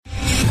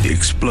The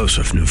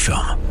explosive new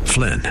film,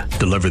 Flynn,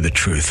 deliver the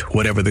truth,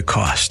 whatever the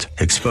cost,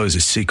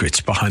 exposes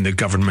secrets behind the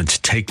government's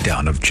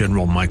takedown of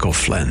General Michael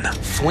Flynn.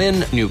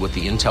 Flynn knew what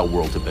the intel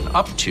world had been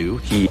up to.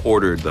 He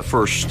ordered the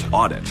first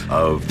audit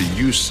of the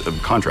use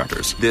of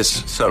contractors.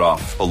 This set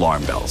off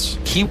alarm bells.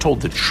 He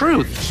told the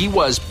truth. He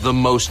was the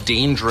most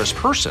dangerous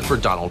person for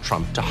Donald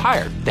Trump to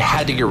hire. They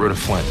had to get rid of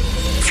Flynn.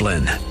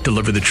 Flynn,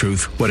 deliver the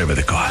truth, whatever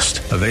the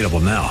cost. Available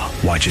now.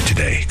 Watch it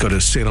today. Go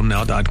to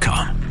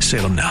salemnow.com.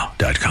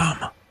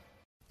 salemnow.com.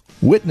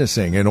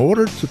 Witnessing in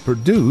order to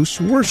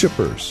produce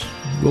worshipers.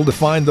 We'll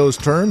define those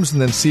terms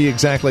and then see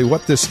exactly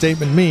what this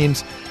statement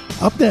means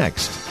up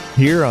next,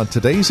 here on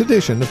today's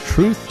edition of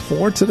Truth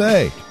for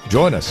Today.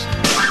 Join us.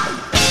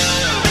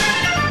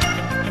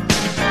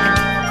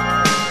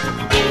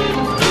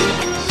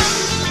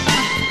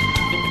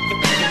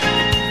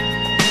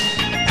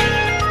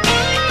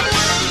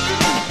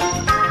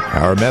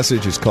 Our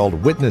message is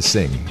called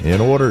Witnessing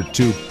in order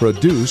to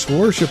produce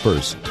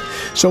worshipers.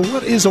 So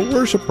what is a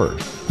worshiper?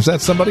 Is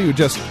that somebody who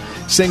just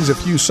sings a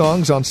few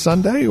songs on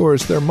Sunday, or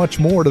is there much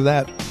more to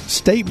that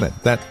statement,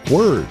 that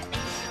word?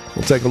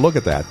 We'll take a look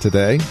at that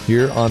today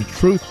here on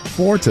Truth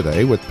for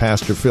Today with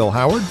Pastor Phil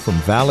Howard from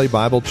Valley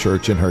Bible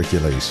Church in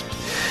Hercules.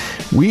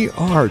 We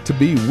are to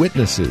be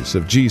witnesses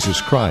of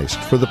Jesus Christ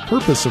for the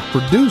purpose of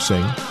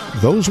producing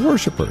those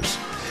worshipers.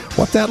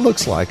 What that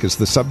looks like is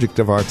the subject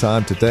of our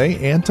time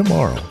today and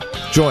tomorrow.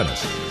 Join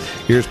us.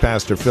 Here's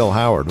Pastor Phil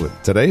Howard with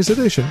today's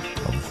edition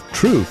of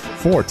Truth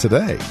for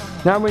Today.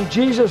 Now, when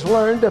Jesus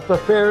learned that the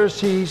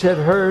Pharisees had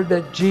heard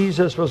that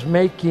Jesus was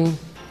making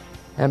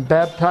and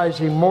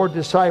baptizing more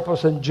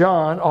disciples than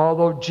John,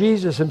 although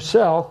Jesus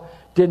himself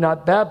did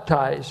not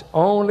baptize,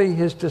 only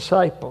his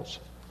disciples,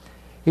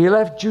 he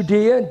left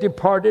Judea and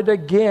departed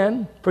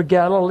again for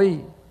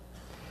Galilee.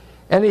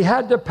 And he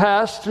had to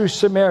pass through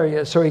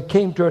Samaria, so he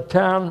came to a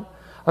town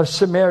of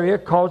Samaria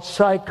called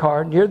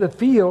Sychar, near the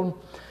field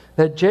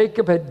that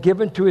Jacob had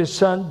given to his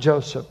son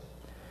Joseph.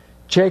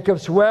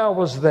 Jacob's well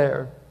was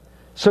there.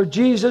 So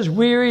Jesus,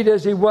 wearied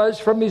as he was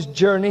from his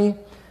journey,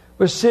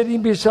 was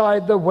sitting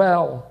beside the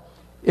well.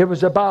 It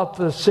was about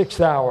the 6th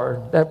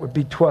hour, that would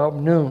be 12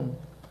 noon.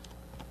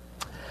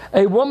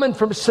 A woman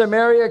from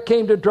Samaria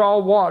came to draw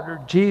water.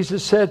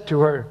 Jesus said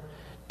to her,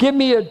 "Give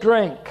me a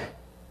drink."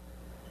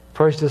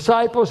 For his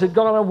disciples had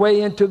gone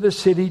away into the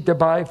city to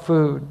buy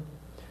food.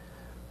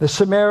 The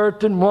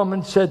Samaritan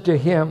woman said to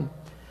him,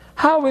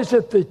 "How is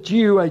it that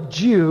you, a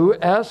Jew,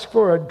 ask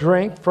for a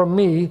drink from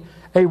me,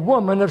 a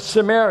woman of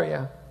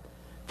Samaria?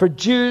 For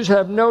Jews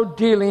have no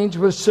dealings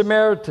with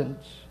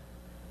Samaritans."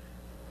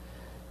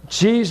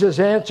 Jesus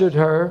answered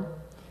her,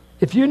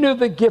 "If you knew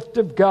the gift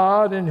of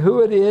God and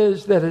who it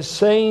is that is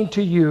saying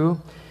to you,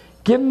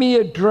 'Give me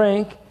a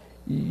drink,'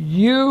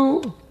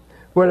 you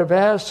would have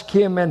asked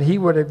him, and he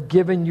would have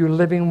given you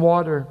living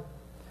water."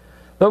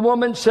 The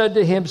woman said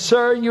to him,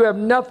 "Sir, you have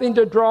nothing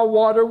to draw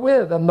water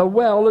with, and the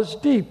well is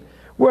deep.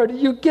 Where do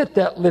you get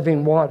that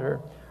living water?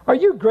 Are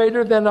you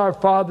greater than our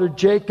father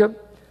Jacob?"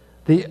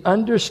 The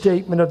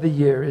understatement of the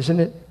year, isn't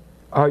it?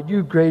 Are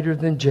you greater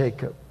than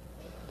Jacob?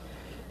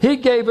 "He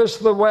gave us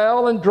the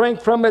well and drank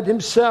from it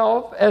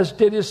himself, as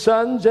did his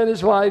sons and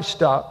his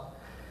livestock."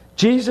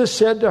 Jesus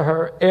said to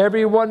her,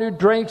 "Everyone who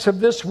drinks of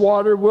this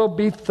water will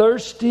be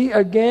thirsty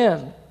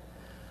again.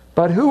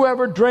 But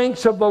whoever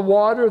drinks of the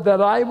water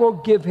that I will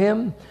give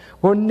him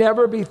will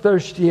never be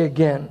thirsty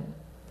again.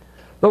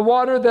 The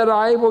water that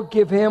I will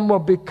give him will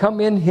become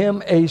in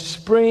him a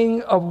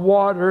spring of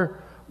water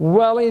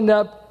welling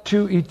up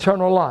to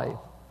eternal life."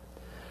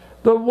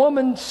 The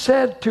woman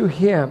said to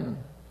him,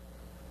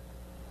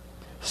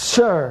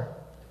 "Sir,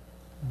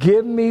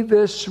 give me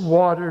this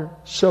water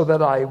so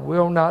that I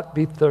will not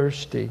be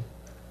thirsty."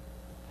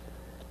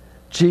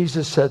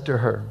 Jesus said to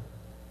her,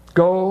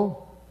 "Go,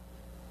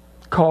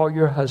 call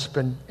your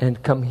husband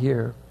and come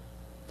here."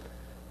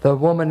 The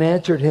woman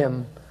answered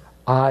him,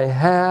 "I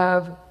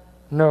have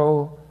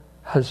no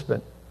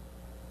husband."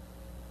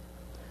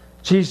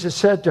 Jesus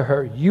said to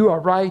her, "You are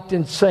right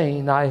in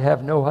saying, 'I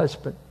have no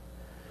husband.'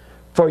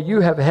 For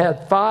you have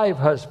had 5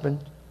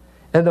 husbands,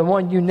 and the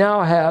one you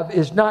now have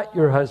is not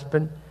your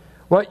husband.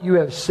 What you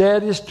have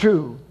said is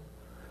true."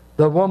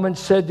 The woman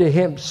said to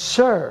him,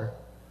 "Sir,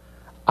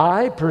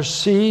 I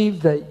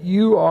perceive that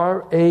you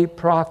are a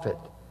prophet."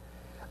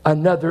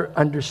 Another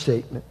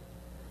understatement.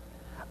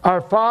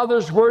 "Our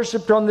fathers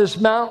worshipped on this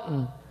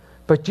mountain,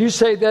 but you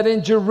say that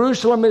in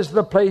Jerusalem is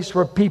the place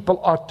where people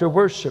ought to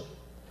worship."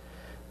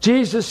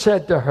 Jesus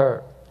said to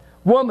her,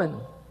 "Woman,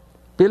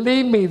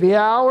 believe me, the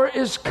hour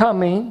is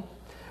coming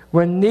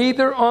when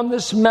neither on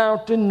this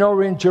mountain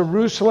nor in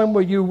Jerusalem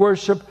will you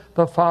worship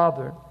the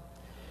Father.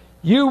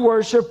 You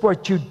worship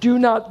what you do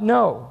not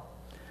know.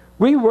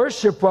 We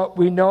worship what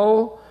we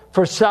know,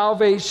 for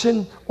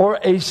salvation or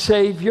a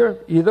Savior,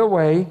 either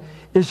way,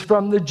 is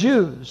from the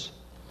Jews.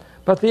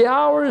 But the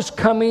hour is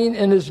coming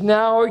and is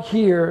now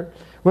here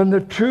when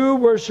the true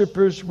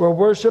worshipers will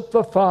worship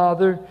the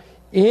Father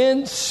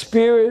in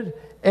spirit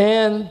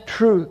and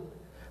truth.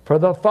 For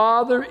the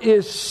Father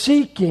is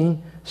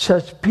seeking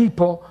such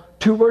people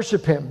to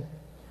worship him."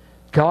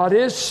 God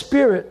is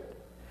spirit,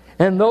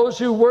 and those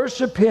who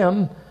worship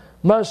him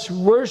must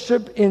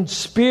worship in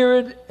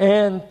spirit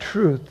and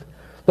truth.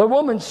 The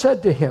woman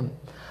said to him,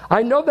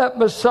 I know that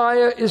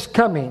Messiah is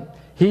coming,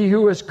 he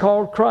who is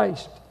called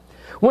Christ.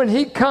 When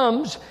he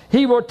comes,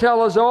 he will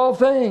tell us all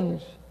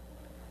things.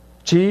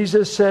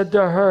 Jesus said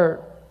to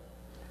her,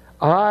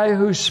 I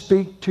who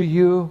speak to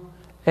you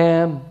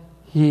am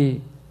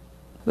he.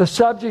 The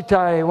subject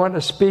I want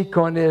to speak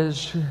on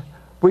is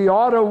we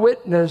ought to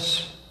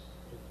witness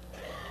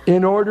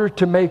in order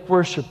to make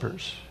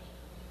worshipers.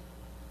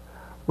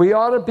 We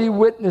ought to be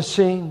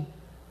witnessing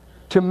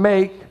to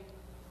make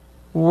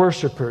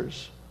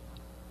worshipers.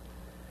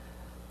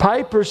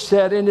 Piper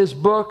said in his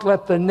book,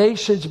 Let the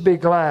Nations Be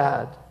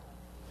Glad,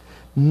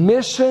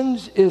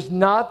 missions is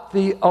not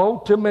the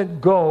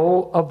ultimate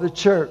goal of the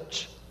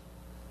church.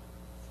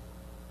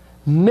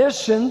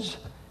 Missions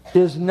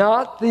is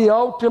not the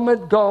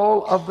ultimate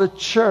goal of the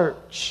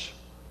church.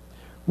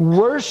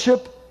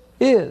 Worship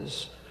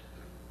is.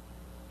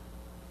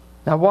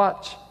 Now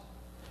watch.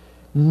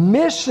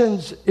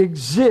 Missions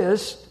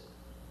exist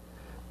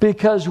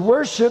because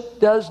worship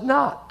does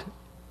not.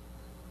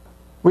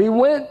 We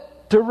went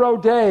to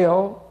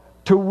Rodeo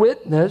to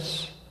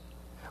witness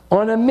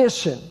on a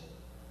mission.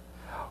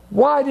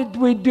 Why did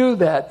we do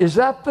that? Is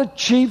that the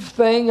chief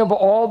thing of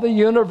all the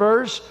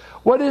universe?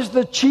 What is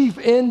the chief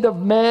end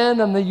of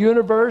man and the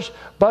universe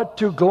but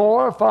to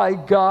glorify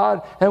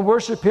God and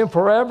worship him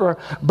forever?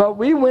 But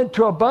we went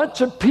to a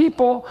bunch of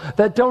people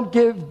that don't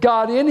give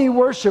God any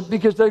worship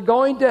because they're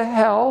going to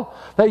hell.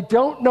 They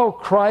don't know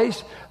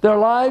Christ. Their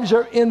lives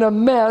are in a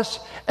mess.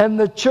 And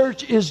the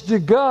church is to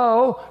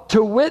go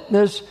to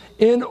witness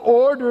in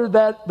order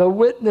that the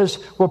witness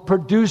will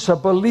produce a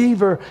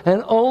believer,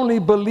 and only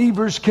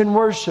believers can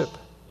worship.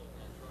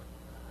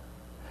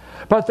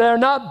 But they're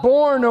not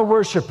born a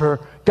worshiper.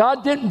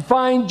 God didn't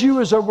find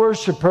you as a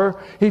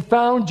worshiper. He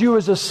found you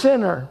as a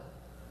sinner.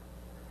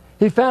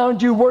 He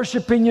found you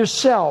worshiping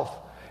yourself,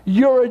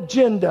 your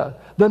agenda,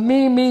 the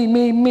me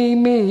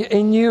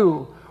in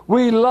you.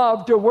 We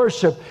love to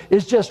worship.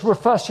 It's just we're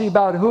fussy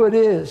about who it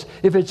is.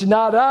 If it's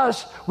not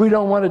us, we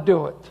don't want to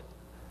do it.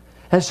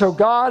 And so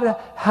God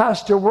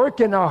has to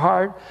work in our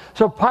heart.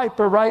 So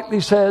Piper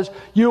rightly says,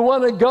 you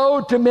want to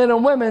go to men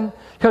and women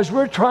because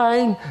we're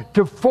trying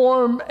to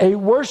form a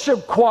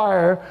worship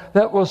choir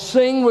that will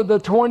sing with the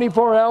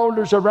 24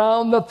 elders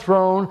around the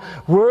throne.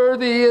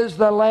 Worthy is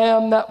the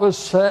Lamb that was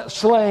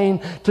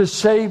slain to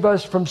save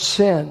us from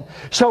sin.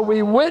 So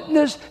we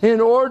witness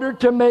in order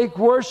to make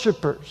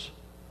worshipers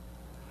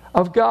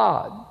of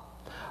God.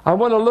 I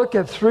want to look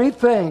at three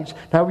things.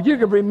 Now you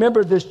can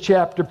remember this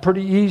chapter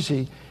pretty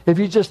easy. If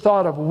you just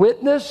thought of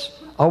witness,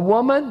 a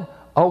woman,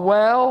 a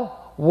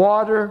well,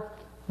 water,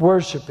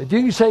 worship. If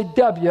you can say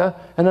W,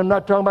 and I'm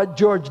not talking about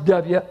George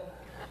W.,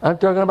 I'm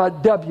talking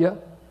about W,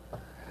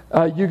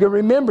 you can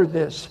remember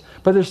this.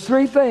 But there's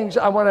three things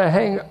I want to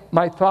hang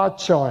my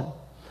thoughts on.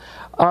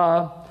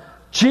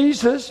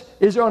 Jesus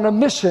is on a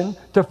mission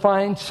to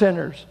find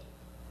sinners.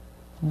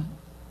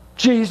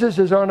 Jesus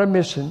is on a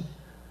mission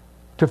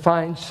to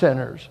find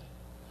sinners.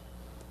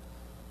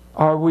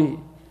 Are we?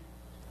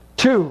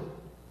 2,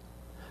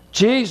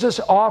 Jesus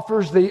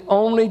offers the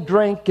only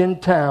drink in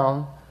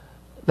town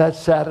that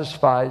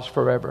satisfies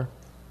forever.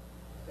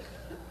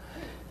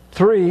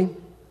 3,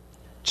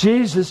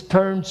 Jesus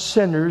turns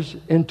sinners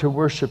into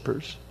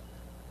worshipers.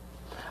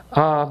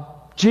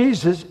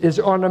 Jesus is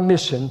on a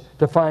mission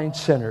to find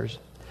sinners.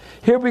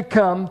 Here we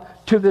come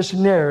to this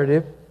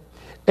narrative,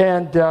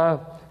 and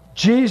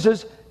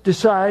Jesus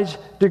decides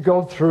to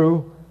go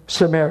through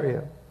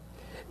Samaria.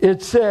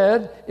 It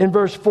said in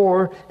verse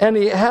 4, and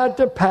he had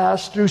to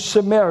pass through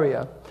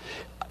Samaria.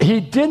 He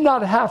did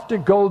not have to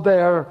go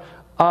there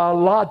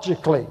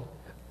logically.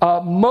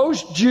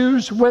 Most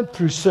Jews went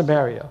through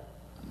Samaria.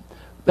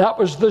 That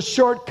was the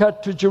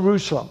shortcut to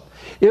Jerusalem.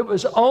 It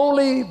was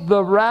only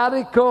the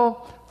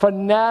radical,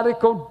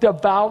 fanatical,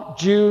 devout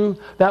Jew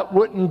that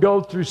wouldn't go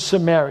through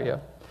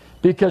Samaria,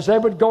 because they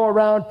would go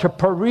around to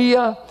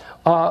Perea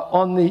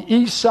on the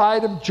east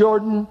side of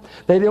Jordan.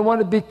 They didn't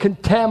want to be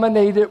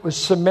contaminated with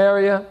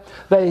Samaria.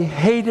 They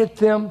hated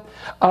them.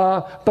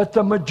 But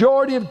the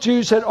majority of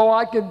Jews said,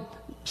 I could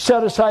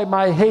set aside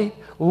my hate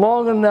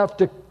long enough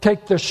to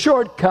take the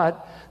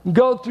shortcut and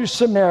go through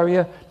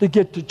Samaria to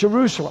get to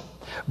Jerusalem.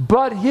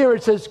 But here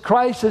it says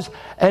Christ says,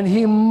 and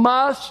he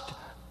must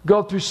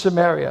go through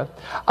Samaria.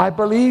 I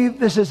believe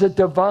this is a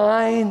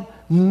divine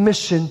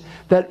mission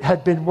that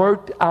had been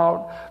worked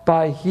out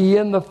by he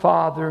and the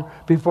Father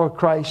before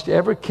Christ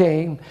ever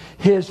came.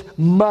 His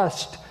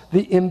must,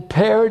 the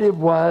imperative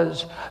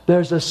was,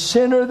 there's a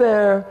sinner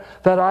there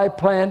that I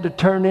plan to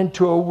turn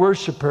into a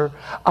worshiper.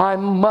 I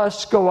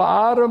must go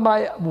out of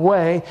my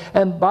way.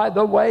 And by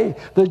the way,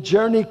 the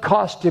journey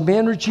cost him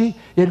energy.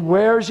 It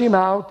wears him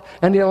out.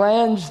 And he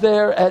lands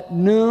there at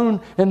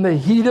noon in the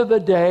heat of the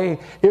day.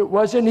 It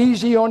wasn't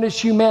easy on his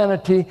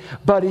humanity,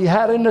 but he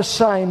had an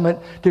assignment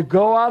to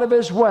go out of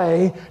his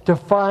way to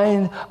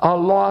find a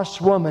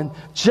lost woman,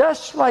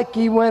 just like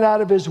he went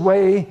out of his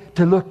way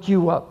to look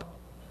you up.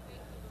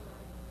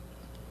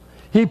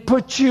 He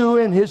put you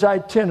in his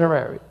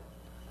itinerary,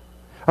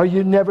 or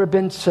you've never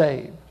been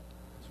saved.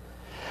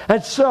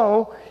 And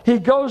so he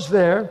goes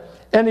there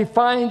and he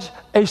finds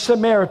a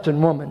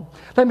Samaritan woman.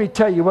 Let me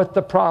tell you what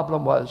the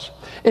problem was.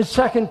 In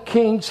 2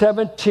 Kings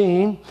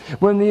 17,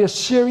 when the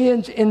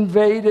Assyrians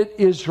invaded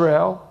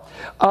Israel,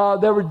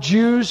 there were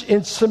Jews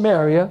in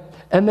Samaria,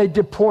 and they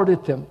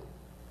deported them.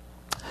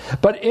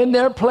 But in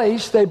their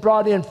place, they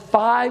brought in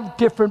 5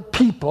 different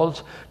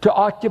peoples to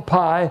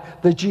occupy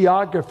the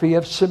geography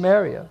of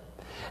Samaria.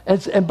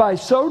 And by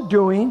so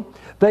doing,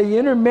 they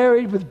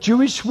intermarried with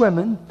Jewish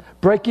women,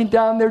 breaking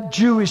down their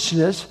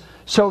Jewishness.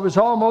 So it was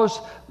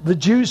almost, the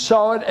Jews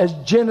saw it as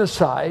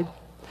genocide.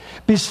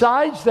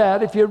 Besides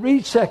that, if you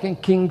read 2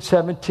 Kings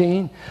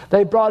 17,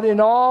 they brought in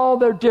all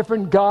their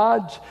different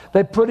gods.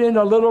 They put in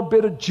a little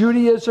bit of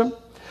Judaism.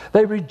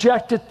 They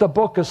rejected the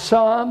book of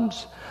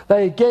Psalms.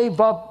 They gave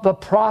up the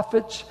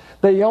prophets.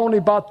 They only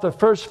bought the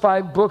first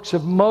 5 books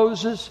of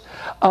Moses.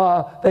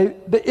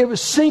 It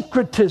was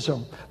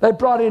syncretism. They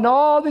brought in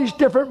all these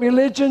different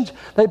religions.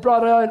 They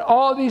brought in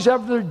all these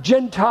other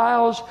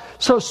Gentiles.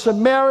 So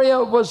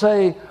Samaria was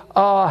a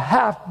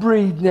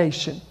half-breed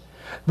nation.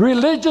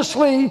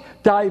 Religiously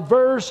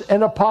diverse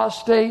and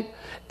apostate.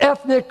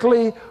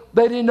 Ethnically,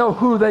 they didn't know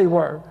who they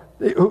were.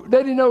 They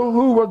didn't know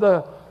who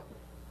were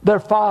their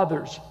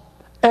fathers.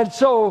 And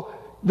so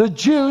the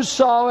Jews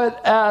saw it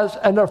as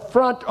an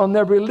affront on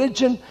their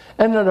religion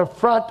and an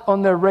affront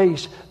on their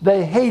race.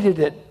 They hated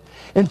it.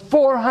 In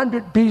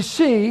 400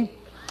 BC,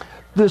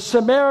 the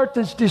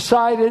Samaritans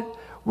decided,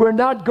 we're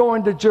not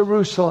going to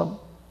Jerusalem.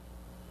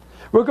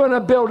 We're going to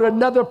build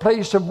another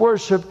place of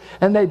worship.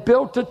 And they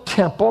built a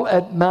temple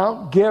at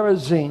Mount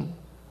Gerizim.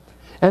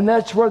 And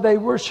that's where they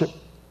worship.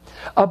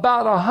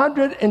 About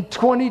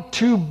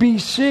 122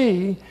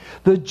 BC,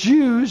 the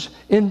Jews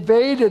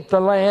invaded the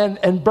land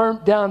and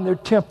burnt down their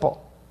temple.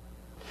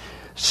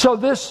 So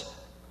this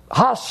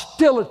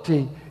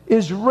hostility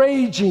is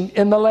raging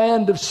in the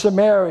land of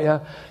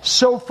Samaria.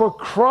 So for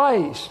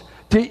Christ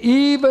to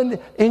even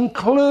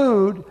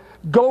include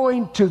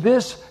going to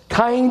this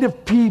kind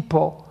of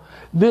people,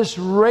 this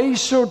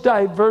racial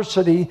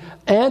diversity,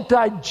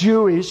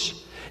 anti-Jewish,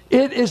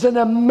 it is an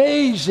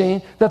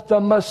amazing that the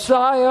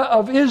Messiah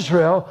of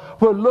Israel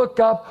will look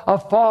up a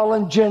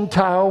fallen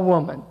Gentile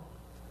woman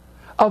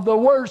of the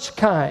worst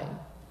kind.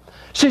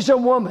 She's a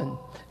woman.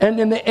 And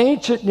in the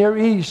ancient Near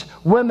East,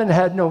 women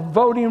had no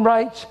voting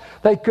rights.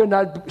 They could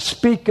not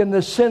speak in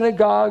the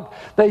synagogue.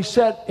 They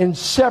sat in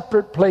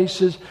separate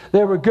places.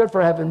 They were good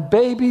for having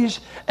babies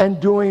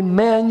and doing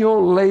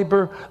manual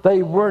labor.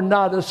 They were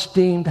not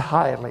esteemed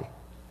highly.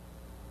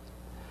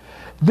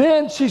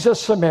 Then she's a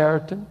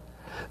Samaritan.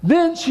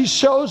 Then she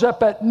shows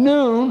up at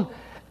noon,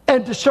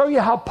 and to show you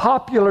how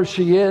popular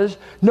she is,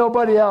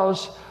 nobody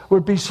else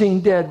would be seen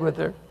dead with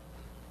her.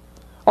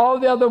 All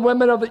the other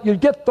women of it, you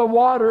get the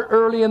water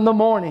early in the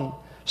morning.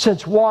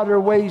 Since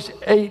water weighs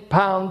 8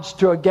 pounds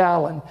to a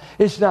gallon,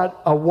 it's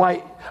not a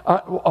light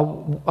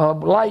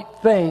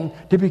thing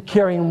to be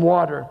carrying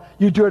water.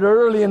 You do it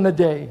early in the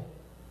day.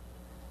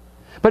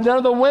 But none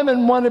of the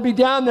women want to be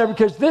down there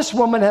because this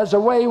woman has a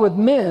way with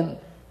men.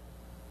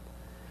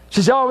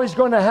 She's always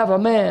going to have a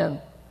man.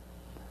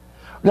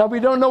 Now, we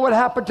don't know what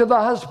happened to the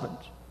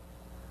husbands.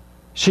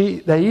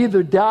 They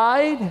either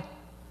died,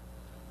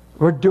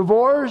 were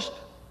divorced,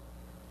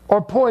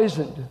 or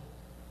poisoned.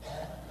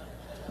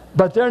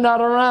 But they're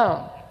not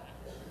around.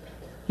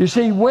 You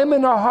see,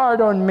 women are hard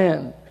on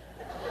men.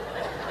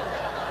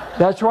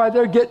 That's why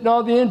they're getting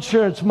all the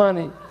insurance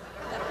money.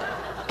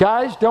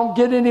 Guys, don't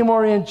get any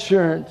more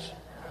insurance.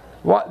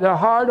 They're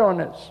hard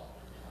on us.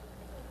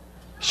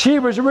 She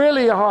was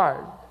really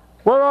hard.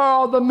 Where are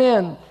all the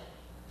men?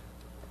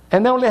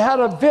 And they only had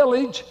a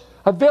village.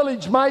 A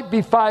village might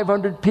be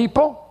 500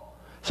 people.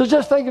 So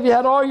just think if you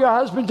had all your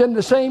husbands in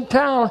the same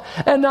town,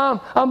 and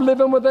now I'm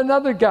living with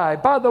another guy.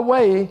 By the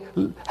way,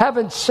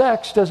 having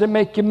sex doesn't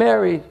make you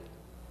married.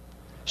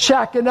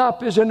 Shacking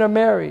up isn't a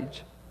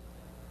marriage.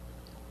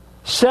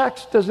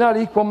 Sex does not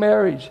equal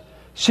marriage.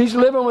 She's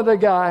living with a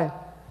guy.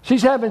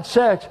 She's having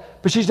sex,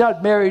 but she's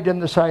not married in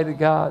the sight of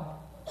God.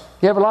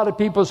 You have a lot of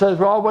people say,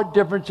 well, what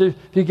difference if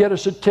you get a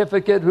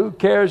certificate? Who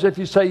cares if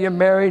you say you're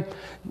married?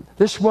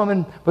 This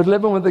woman was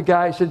living with a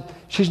guy, said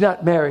she's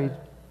not married.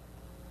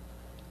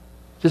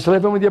 Just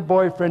living with your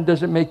boyfriend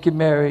doesn't make you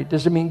married.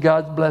 Doesn't mean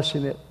God's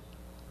blessing it.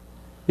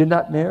 You're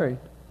not married.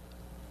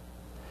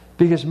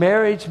 Because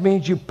marriage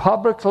means you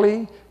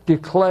publicly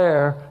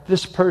declare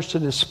this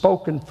person is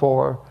spoken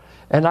for,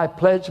 and I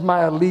pledge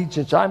my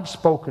allegiance, I'm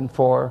spoken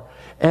for,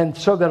 and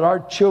so that our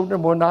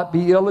children will not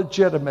be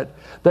illegitimate.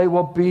 They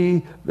will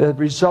be the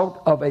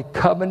result of a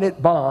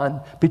covenant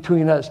bond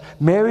between us.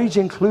 Marriage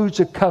includes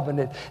a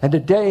covenant, and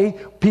today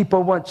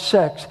people want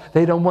sex.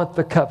 They don't want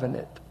the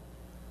covenant.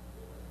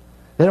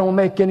 They don't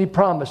make any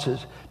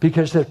promises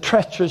because they're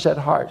treacherous at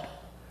heart.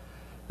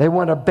 They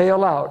want to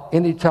bail out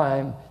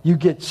anytime you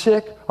get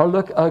sick or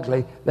look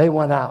ugly. They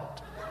want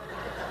out.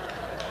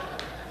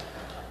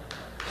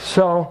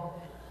 So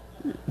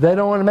they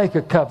don't want to make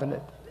a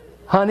covenant.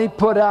 Honey,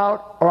 put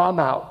out or I'm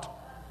out.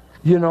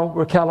 You know,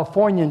 we're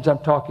Californians I'm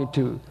talking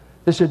to.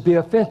 This would be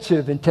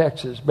offensive in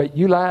Texas, but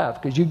you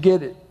laugh because you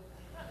get it.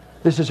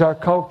 This is our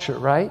culture,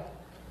 right?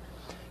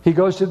 He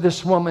goes to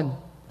this woman.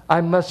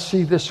 I must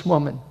see this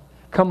woman.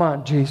 Come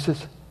on,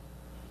 Jesus.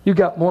 You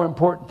got more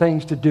important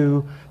things to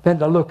do than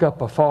to look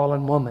up a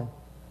fallen woman.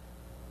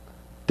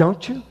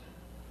 Don't you?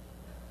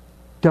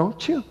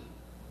 Don't you?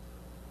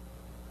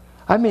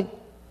 I mean,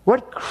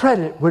 what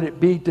credit would it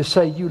be to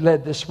say you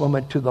led this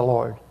woman to the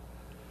Lord?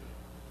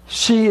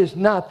 She is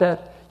not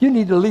that. You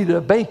need to lead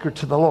a banker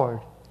to the Lord.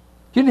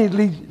 You need to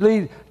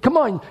lead. Come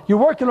on, you're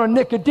working on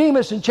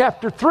Nicodemus in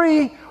chapter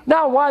 3.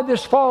 Now why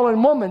this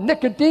fallen woman?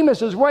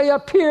 Nicodemus is way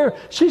up here.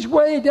 She's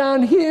way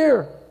down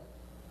here.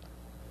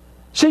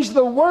 She's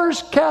the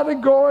worst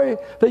category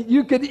that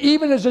you could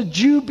even as a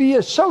Jew be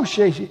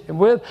associated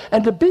with.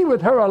 And to be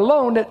with her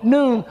alone at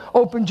noon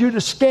opened you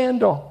to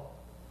scandal.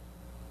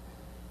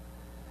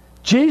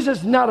 Jesus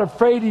is not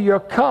afraid of your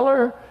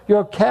color,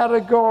 your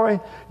category,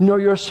 nor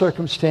your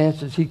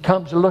circumstances. He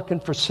comes looking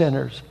for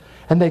sinners.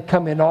 And they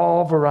come in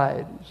all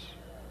varieties.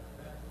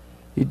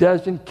 He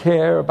doesn't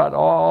care about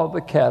all the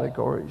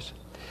categories.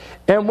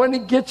 And when he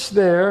gets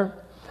there,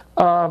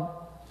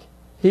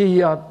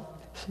 he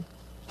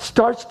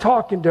starts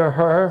talking to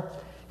her.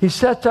 He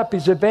sets up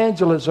his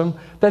evangelism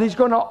that he's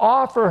going to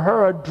offer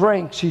her a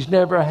drink she's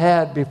never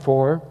had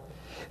before.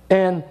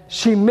 And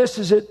she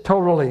misses it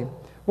totally.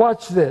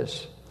 Watch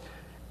this.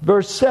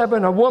 Verse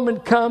 7, a woman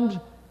comes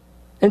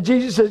and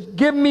Jesus says,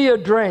 give me a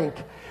drink.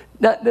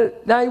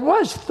 Now he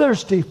was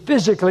thirsty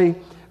physically,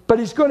 but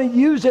he's going to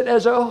use it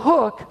as a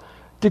hook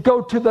to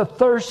go to the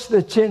thirst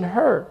that's in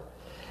her.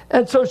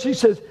 And so she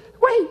says,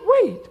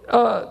 wait,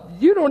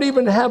 you don't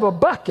even have a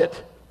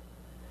bucket.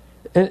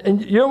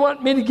 And you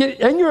want me to get,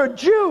 and you're a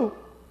Jew.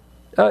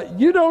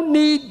 You don't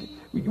need,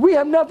 we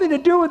have nothing to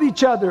do with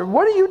each other.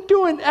 What are you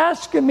doing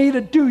asking me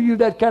to do you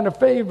that kind of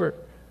favor?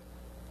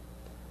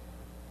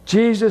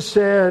 Jesus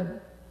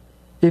said,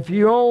 if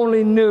you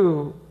only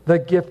knew the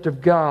gift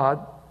of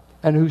God,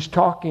 and who's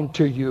talking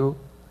to you,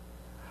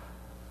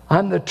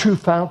 I'm the true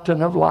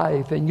fountain of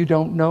life, and you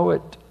don't know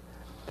it.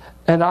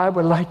 And I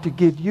would like to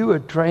give you a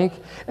drink.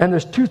 And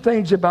there's two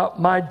things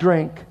about my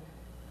drink.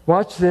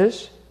 Watch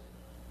this.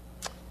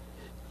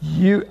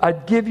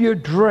 I'd give you a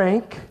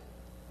drink,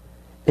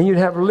 and you'd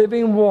have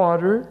living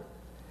water,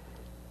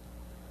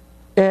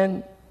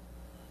 and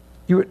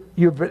you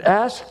would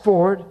ask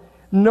for it.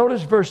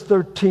 Notice verse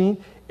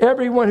 13.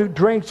 Everyone who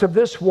drinks of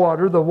this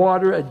water, the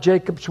water at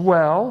Jacob's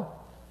well,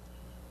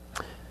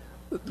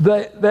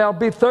 they'll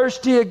be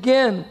thirsty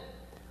again.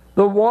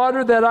 The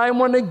water that I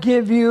want to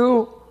give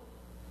you,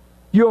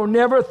 you'll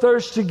never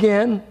thirst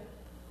again,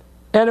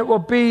 and it will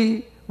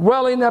be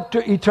welling up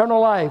to eternal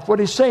life. What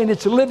he's saying,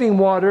 it's living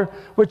water,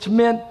 which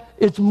meant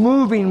it's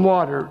moving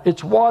water.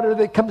 It's water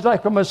that comes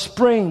like from a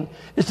spring.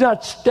 It's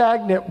not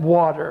stagnant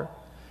water.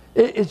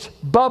 It's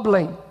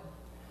bubbling.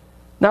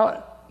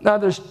 Now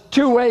there's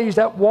two ways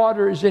that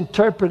water is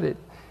interpreted.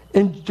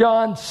 In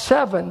John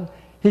 7,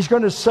 he's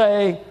going to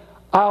say,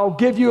 I'll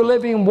give you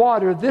living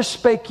water. This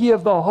spake he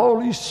of the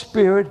Holy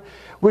Spirit,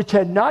 which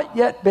had not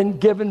yet been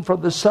given, for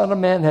the Son of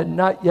Man had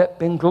not yet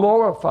been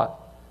glorified.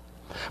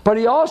 But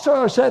he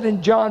also said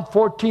in John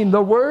 14,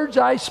 the words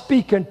I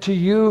speak unto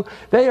you,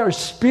 they are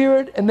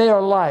spirit and they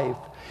are life.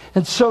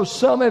 And so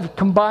some have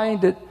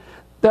combined it,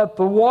 that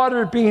the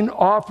water being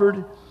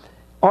offered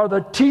are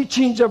the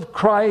teachings of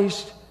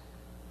Christ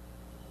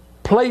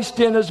placed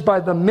in us by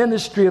the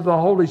ministry of the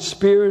Holy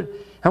Spirit.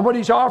 And what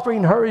he's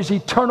offering her is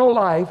eternal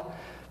life,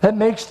 that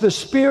makes the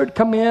Spirit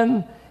come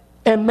in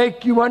and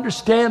make you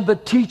understand the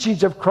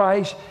teachings of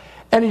Christ.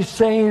 And he's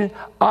saying,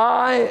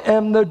 I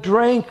am the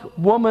drink,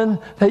 woman,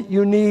 that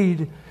you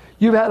need.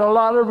 You've had a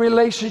lot of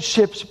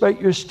relationships, but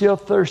you're still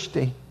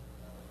thirsty.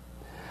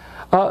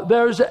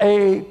 There's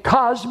a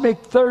cosmic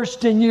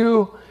thirst in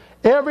you.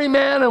 Every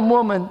man and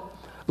woman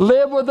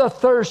live with a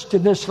thirst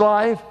in this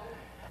life.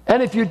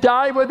 And if you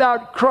die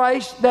without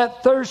Christ,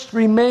 that thirst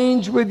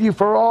remains with you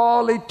for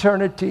all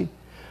eternity.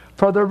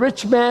 For the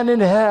rich man in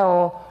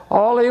hell,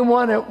 all he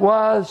wanted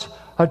was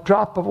a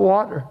drop of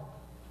water.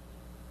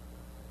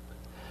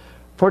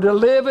 For to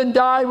live and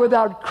die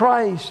without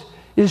Christ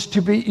is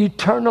to be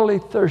eternally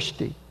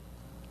thirsty,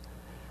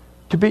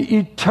 to be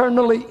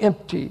eternally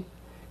empty,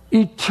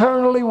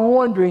 eternally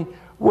wondering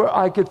where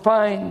I could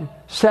find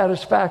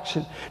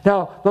satisfaction.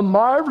 Now, the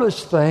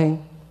marvelous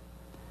thing,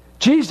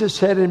 Jesus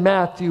said in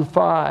Matthew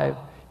 5,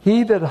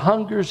 he that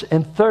hungers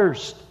and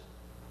thirsts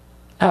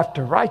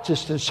after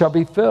righteousness shall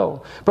be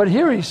filled. But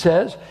here he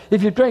says,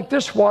 if you drink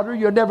this water,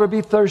 you'll never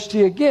be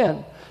thirsty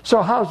again.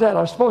 So how's that?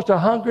 I'm supposed to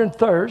hunger and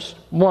thirst,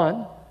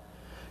 one.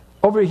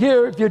 Over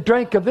here, if you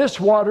drink of this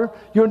water,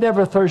 you'll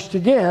never thirst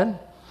again.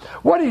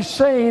 What he's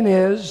saying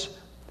is,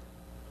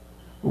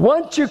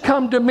 once you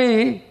come to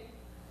me,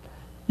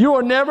 you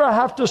will never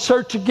have to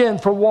search again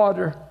for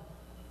water.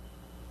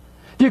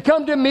 If you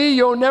come to me,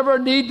 you'll never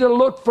need to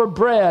look for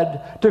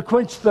bread to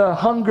quench the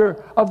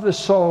hunger of the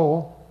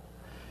soul.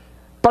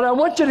 But I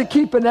want you to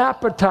keep an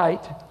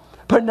appetite.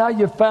 But now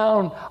you've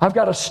found I've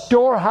got a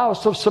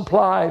storehouse of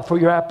supply for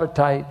your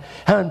appetite.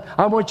 And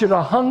I want you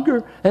to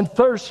hunger and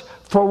thirst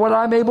for what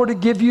I'm able to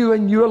give you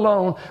and you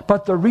alone.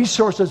 But the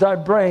resources I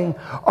bring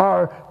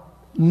are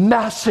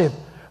massive.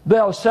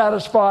 They'll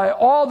satisfy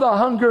all the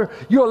hunger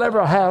you'll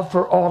ever have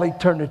for all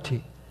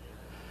eternity.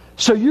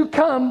 So you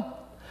come,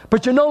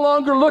 but you're no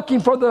longer looking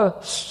for the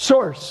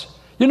source.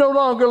 You're no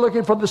longer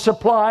looking for the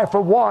supply for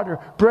water,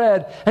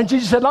 bread. And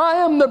Jesus said,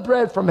 I am the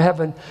bread from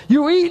heaven.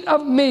 You eat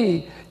of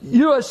me,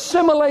 you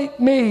assimilate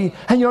me,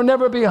 and you'll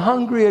never be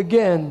hungry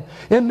again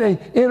in the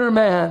inner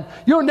man.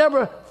 You'll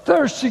never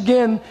thirst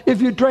again if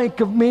you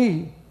drink of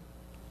me.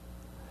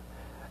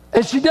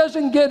 And she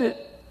doesn't get it.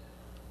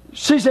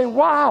 She's saying,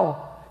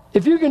 wow,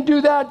 if you can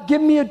do that,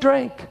 give me a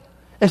drink.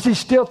 And she's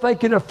still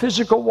thinking of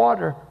physical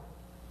water.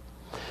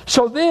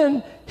 So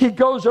then he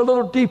goes a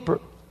little deeper.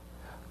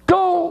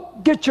 Go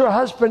get your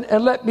husband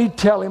and let me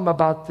tell him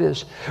about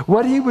this.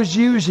 What he was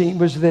using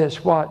was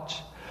this.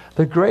 Watch.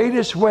 The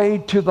greatest way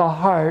to the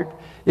heart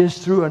is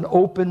through an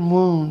open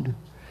wound.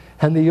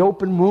 And the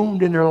open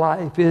wound in her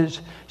life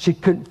is she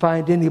couldn't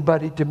find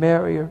anybody to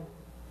marry her.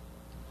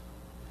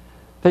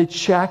 They'd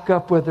shack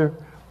up with her,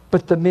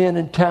 but the men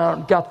in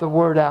town got the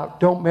word out.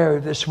 Don't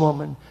marry this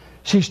woman.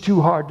 She's too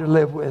hard to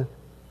live with.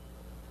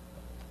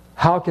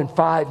 How can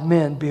 5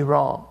 men be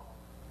wrong?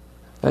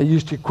 I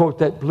used to quote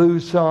that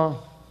blues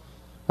song.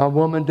 A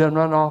woman done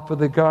run off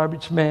with a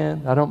garbage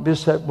man. I don't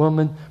miss that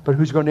woman, but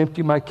who's going to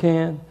empty my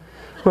can?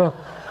 Well,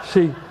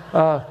 see,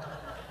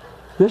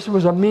 this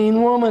was a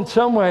mean woman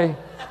some way.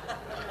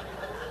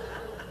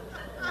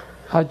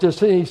 I just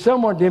see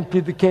someone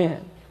emptied the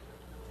can.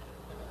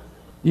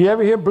 You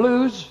ever hear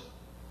blues?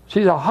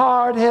 She's a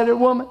hard-headed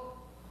woman.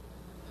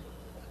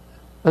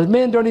 As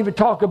men don't even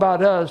talk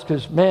about us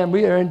because, man,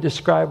 we are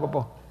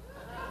indescribable.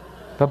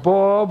 But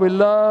boy, we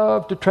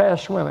love to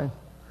trash women.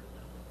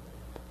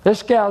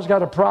 This gal's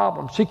got a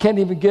problem. She can't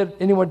even get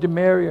anyone to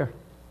marry her.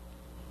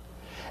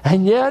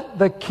 And yet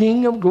the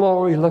King of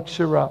Glory looks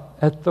her up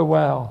at the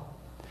well.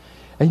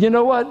 And you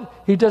know what?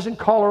 He doesn't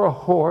call her a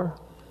whore.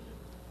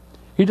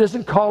 He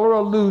doesn't call her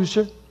a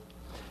loser.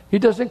 He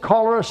doesn't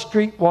call her a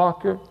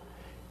streetwalker.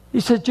 He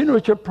said, you know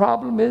what your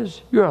problem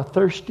is? You're a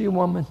thirsty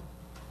woman.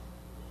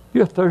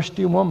 You're a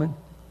thirsty woman.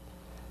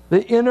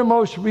 The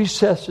innermost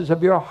recesses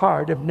of your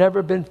heart have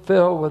never been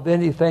filled with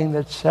anything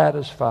that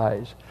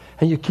satisfies.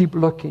 And you keep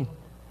looking.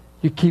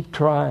 You keep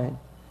trying.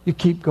 You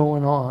keep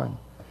going on.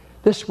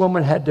 This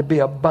woman had to be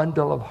a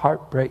bundle of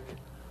heartbreak,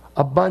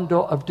 a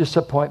bundle of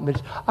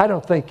disappointments. I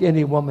don't think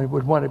any woman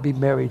would want to be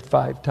married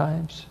 5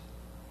 times.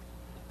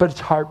 But it's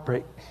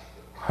heartbreak,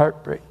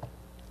 heartbreak,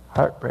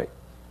 heartbreak.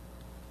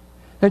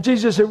 And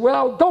Jesus said,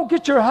 well, don't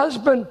get your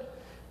husband.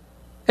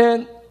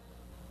 And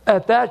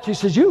at that, she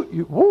says,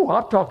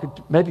 I'm talking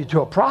maybe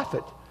to a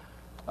prophet.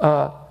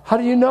 How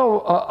do you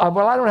know?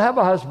 Well, I don't have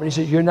a husband. He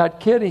says, you're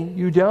not kidding.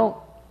 You don't.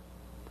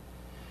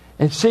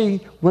 And see,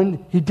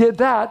 when he did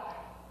that,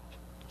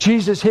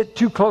 Jesus hit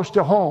too close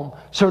to home.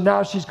 So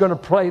now she's going to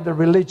play the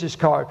religious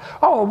card.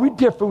 Oh, we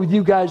differ with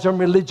you guys on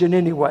religion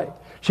anyway.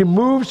 She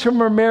moves from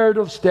her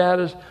marital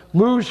status,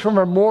 moves from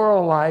her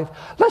moral life.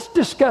 Let's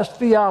discuss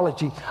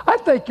theology. I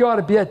think you ought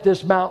to be at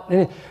this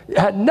mountain. It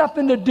had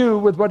nothing to do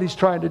with what he's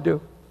trying to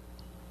do.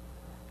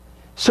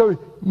 So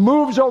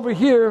moves over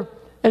here,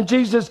 and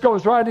Jesus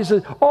goes right. He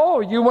says, oh,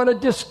 you want to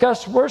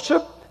discuss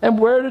worship and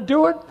where to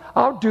do it?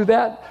 I'll do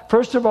that.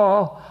 First of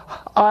all,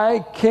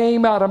 I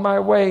came out of my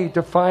way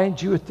to find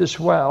you at this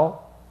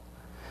well.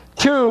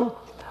 2,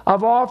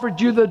 I've offered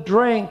you the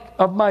drink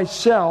of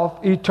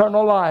myself,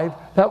 eternal life,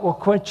 that will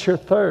quench your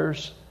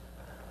thirst.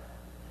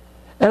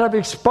 And I've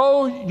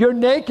exposed, you're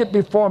naked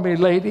before me,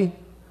 lady.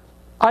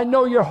 I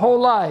know your whole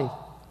life.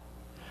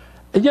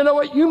 And you know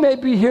what? You may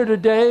be here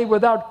today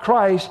without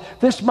Christ.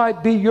 This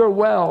might be your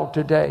well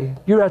today.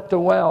 You're at the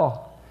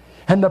well.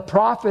 And the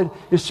prophet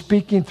is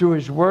speaking through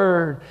his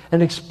word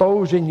and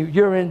exposing you.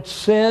 You're in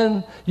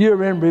sin.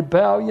 You're in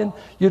rebellion.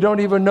 You don't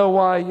even know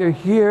why you're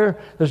here.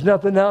 There's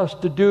nothing else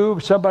to do.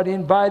 Somebody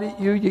invited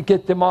you. You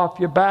get them off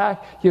your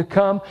back. You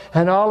come.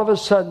 And all of a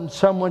sudden,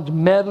 someone's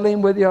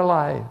meddling with your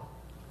life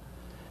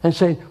and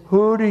saying,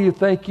 who do you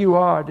think you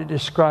are to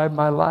describe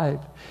my life?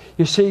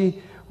 You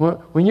see,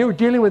 when you're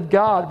dealing with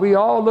God, we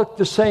all look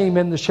the same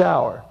in the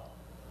shower.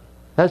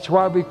 That's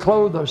why we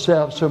clothe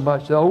ourselves so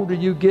much. The older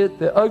you get,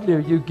 the uglier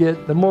you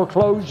get, the more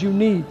clothes you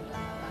need.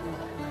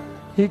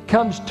 He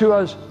comes to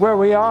us where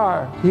we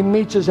are. He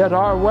meets us at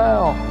our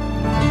well.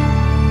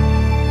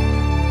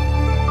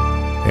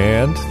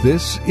 And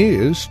this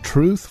is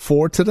Truth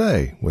for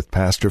Today with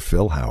Pastor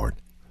Phil Howard,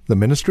 the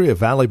ministry of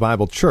Valley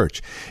Bible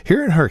Church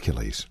here in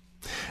Hercules.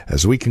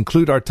 As we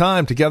conclude our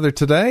time together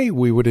today,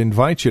 we would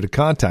invite you to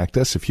contact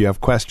us if you have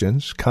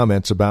questions,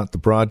 comments about the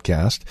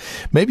broadcast.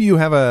 Maybe you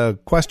have a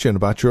question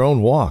about your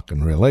own walk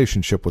and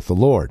relationship with the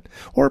Lord,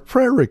 or a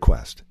prayer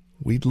request.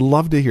 We'd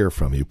love to hear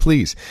from you.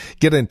 Please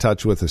get in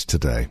touch with us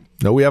today.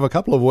 Now, we have a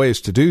couple of ways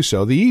to do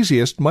so. The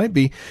easiest might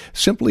be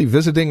simply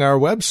visiting our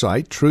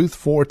website,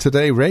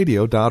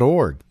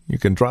 truthfortodayradio.org. You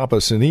can drop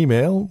us an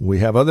email. We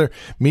have other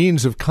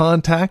means of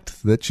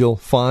contact that you'll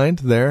find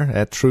there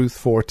at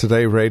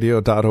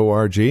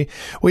truthfortodayradio.org.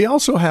 We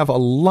also have a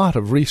lot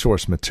of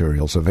resource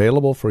materials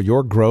available for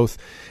your growth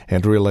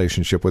and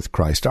relationship with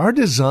Christ. Our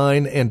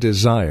design and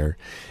desire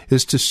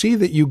is to see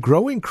that you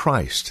grow in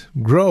Christ,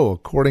 grow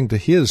according to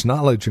His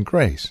knowledge and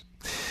grace.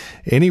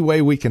 Any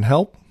way we can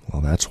help,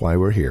 well, that's why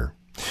we're here.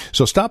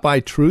 So stop by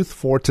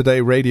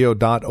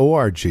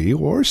truthfortodayradio.org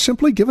or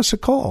simply give us a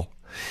call.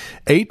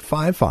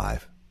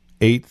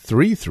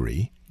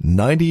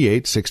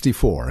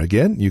 855-833-9864.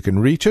 Again, you can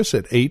reach us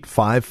at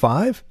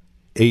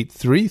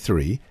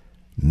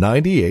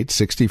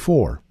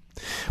 855-833-9864.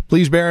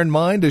 Please bear in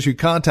mind as you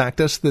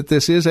contact us that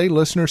this is a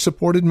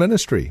listener-supported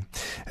ministry.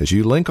 As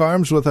you link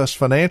arms with us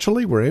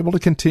financially, we're able to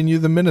continue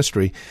the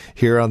ministry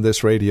here on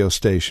this radio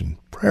station.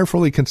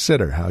 Prayerfully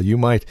consider how you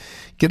might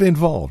get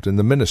involved in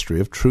the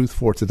ministry of Truth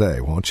for Today,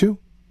 won't you?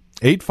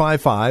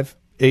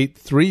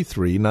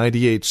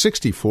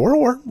 855-833-9864,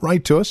 or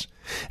write to us.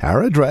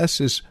 Our address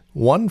is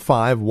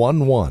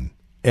 1511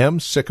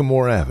 M.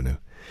 Sycamore Avenue,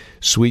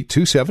 Suite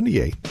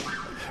 278,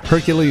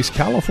 Hercules,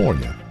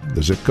 California.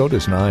 The zip code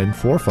is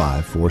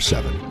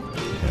 94547.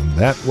 And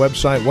that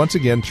website, once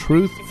again,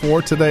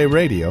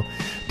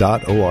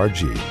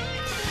 truthfortodayradio.org.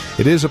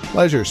 It is a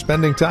pleasure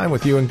spending time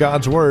with you in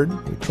God's Word.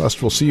 We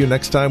trust we'll see you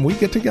next time we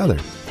get together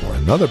for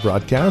another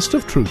broadcast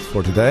of Truth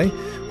for Today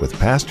with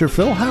Pastor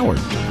Phil Howard.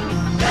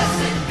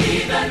 Blessed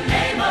be the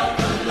name of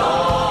the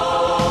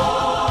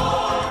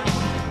Lord.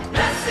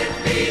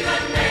 Blessed be the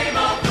name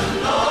of the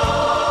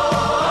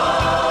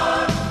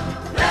Lord.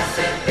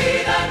 Blessed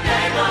be the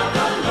name of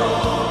the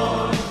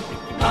Lord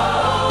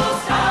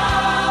Most High.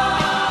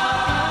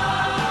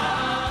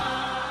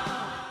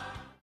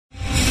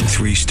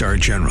 3-star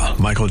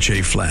General Michael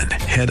J. Flynn,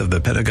 head of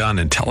the Pentagon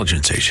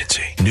Intelligence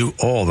Agency, knew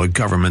all the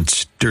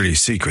government's dirty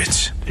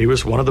secrets. He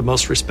was one of the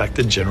most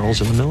respected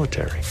generals in the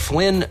military.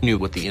 Flynn knew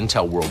what the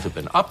intel world had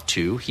been up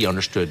to. He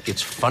understood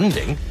its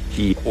funding.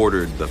 He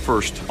ordered the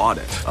first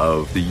audit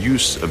of the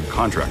use of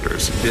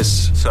contractors.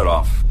 This set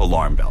off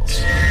alarm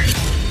bells.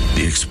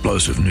 The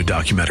explosive new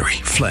documentary,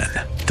 Flynn,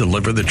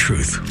 Deliver the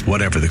Truth,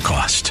 Whatever the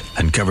Cost,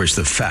 uncovers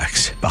the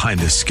facts behind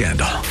this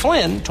scandal.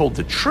 Flynn told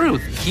the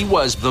truth. He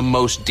was the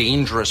most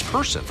dangerous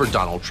person for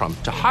Donald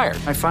Trump to hire.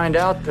 I find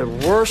out the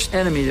worst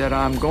enemy that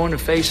I'm going to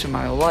face in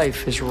my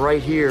life is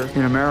right here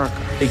in America.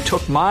 They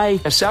took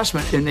my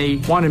assessment and they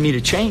wanted me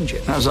to change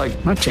it. And I was like,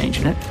 I'm not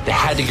changing it. They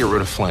had to get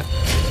rid of Flynn.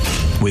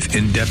 With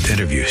in-depth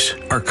interviews,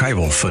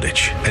 archival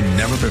footage, and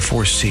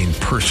never-before-seen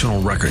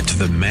personal records of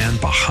the man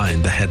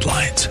behind the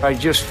headlines. I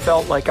just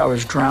felt like I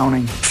was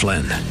drowning.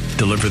 Flynn,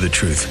 Deliver the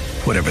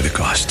Truth, Whatever the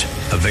Cost.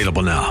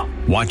 Available now.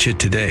 Watch it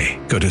today.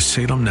 Go to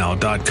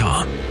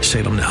salemnow.com.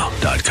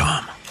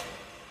 salemnow.com.